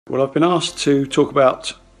Well, I've been asked to talk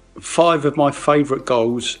about 5 of my favourite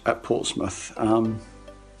goals at Portsmouth.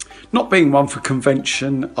 Not being one for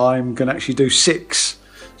convention, I'm going to actually do 6,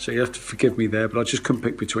 so you have to forgive me there, but I just couldn't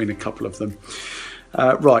pick between a couple of them.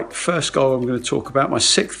 Right, first goal I'm going to talk about, my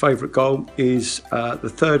 6th favourite goal, is the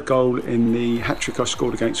 3rd goal in the hat-trick I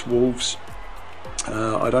scored against Wolves.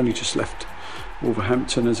 I'd only just left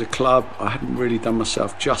Wolverhampton as a club. I hadn't really done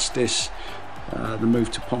myself justice. The move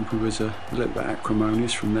to Pompey was a little bit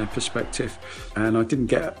acrimonious from their perspective, and I didn't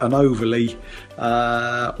get an overly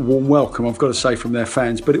warm welcome, I've got to say, from their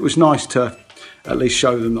fans, but it was nice to at least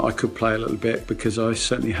show them that I could play a little bit, because I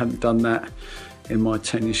certainly hadn't done that in my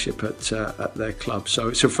tenureship at their club. So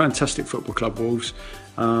it's a fantastic football club, Wolves.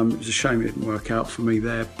 It was a shame it didn't work out for me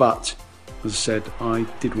there, but as I said, I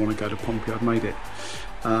did want to go to Pompey. I'd made it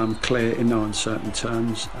clear in no uncertain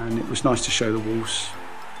terms, and it was nice to show the Wolves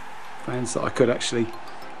fans that I could actually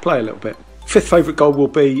play a little bit. 5th favourite goal will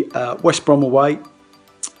be West Brom away.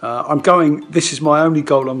 This is my only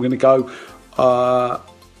goal I'm going to go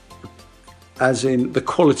as in the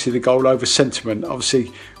quality of the goal over sentiment.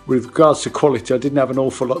 Obviously, with regards to quality, I didn't have an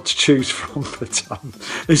awful lot to choose from, but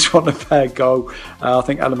this wasn't a bad goal. I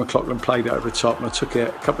think Alan McLaughlin played it over the top, and I took it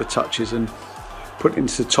a couple of touches and put it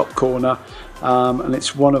into the top corner, and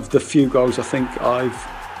it's one of the few goals I think I've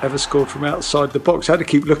ever scored from outside the box. I had to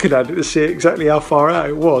keep looking at it to see exactly how far out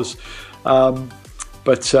it was. No,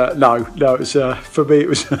 it was for me. It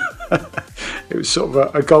was it was sort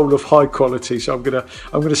of a goal of high quality. So I'm gonna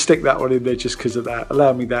stick that one in there just because of that.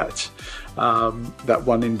 Allow me that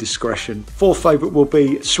one indiscretion. 4th favourite will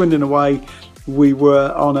be Swindon away. We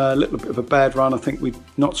were on a little bit of a bad run. I think we'd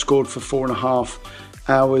not scored for 4.5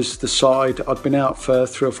 hours. The side, I'd been out for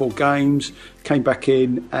 3 or 4 games, came back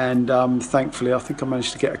in, and thankfully I think I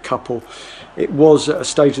managed to get a couple. It was at a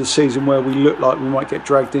stage of the season where we looked like we might get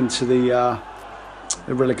dragged into the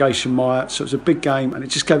relegation mire, so it was a big game, and it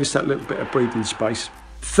just gave us that little bit of breathing space.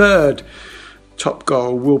 3rd top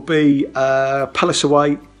goal will be Palace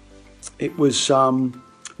away. It was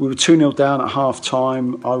we were 2-0 down at half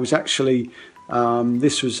time. I was actually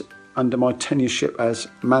this was under my tenureship as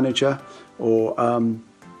manager, or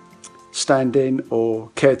stand-in, or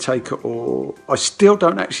caretaker, or I still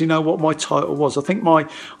don't actually know what my title was. I think my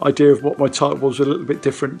idea of what my title was a little bit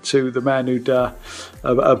different to the man who'd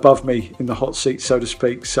above me in the hot seat, so to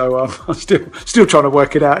speak. So I'm still trying to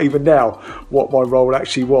work it out even now, what my role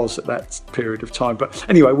actually was at that period of time. But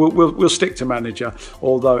anyway, we'll stick to manager,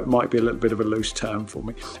 although it might be a little bit of a loose term for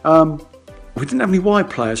me. We didn't have any wide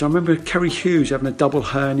players. I remember Kerry Hughes having a double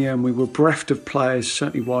hernia, and we were bereft of players,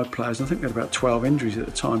 certainly wide players. I think we had about 12 injuries at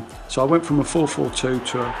the time. So I went from a 4-4-2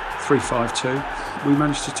 to a 3-5-2. We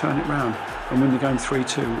managed to turn it round and win the game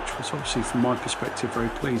 3-2, which was obviously, from my perspective, very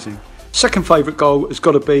pleasing. 2nd favourite goal has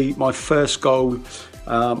got to be my first goal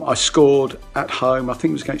I scored at home. I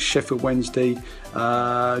think it was against Sheffield Wednesday,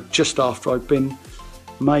 just after I'd been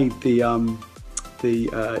made the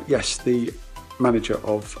manager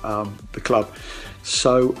of the club.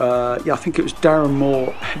 So I think it was Darren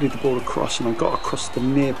Moore headed the ball across, and I got across the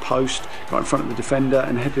near post, got in front of the defender,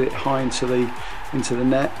 and headed it high into the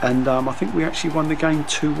net, and I think we actually won the game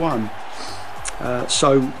 2-1.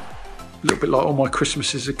 So a little bit like all my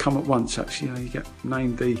Christmases had come at once, actually. You get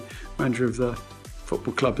named the manager of the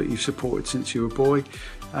football club that you've supported since you were a boy,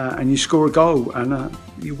 and you score a goal, and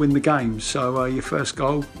you win the game. So your first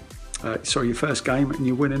game, and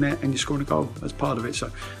you're winning it, and you're scoring a goal as part of it. So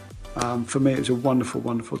for me, it was a wonderful,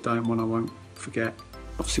 wonderful day, and one I won't forget.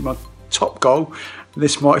 Obviously, my top goal,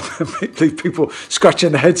 this might leave people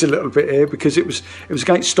scratching their heads a little bit here, because it was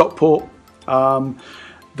against Stockport.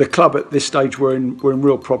 The club at this stage were in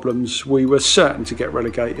real problems. We were certain to get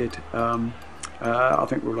relegated. I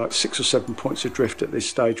think we were like 6 or 7 points adrift at this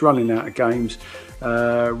stage, running out of games,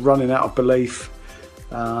 running out of belief.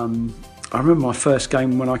 I remember my first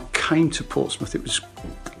game when I came to Portsmouth. It was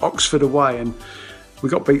Oxford away, and we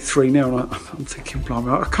got beat 3-0. And I'm thinking,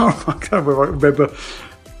 blimey, I can't remember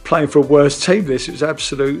playing for a worse team. It was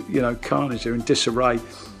absolute, carnage and disarray.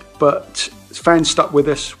 But fans stuck with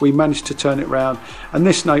us. We managed to turn it round, and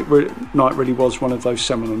this night really was one of those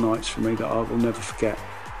seminal nights for me that I will never forget.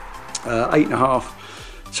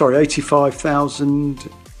 85,000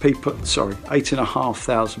 people. Sorry,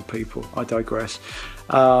 8,500 people. I digress.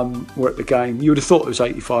 Were at the game. You would have thought it was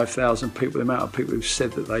 85,000 people, the amount of people who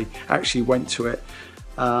said that they actually went to it.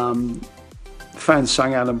 Fans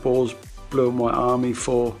sang Alan Ball's Blue and White Army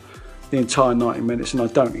for the entire 90 minutes, and I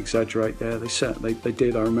don't exaggerate there. They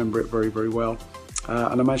did. I remember it very, very well.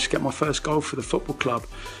 And I managed to get my first goal for the football club.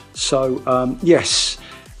 So yes,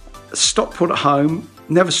 Stockport at home,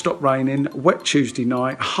 never stopped raining, a wet Tuesday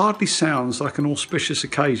night, hardly sounds like an auspicious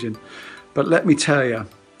occasion, but let me tell you,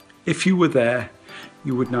 if you were there,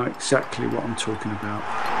 you would know exactly what I'm talking about.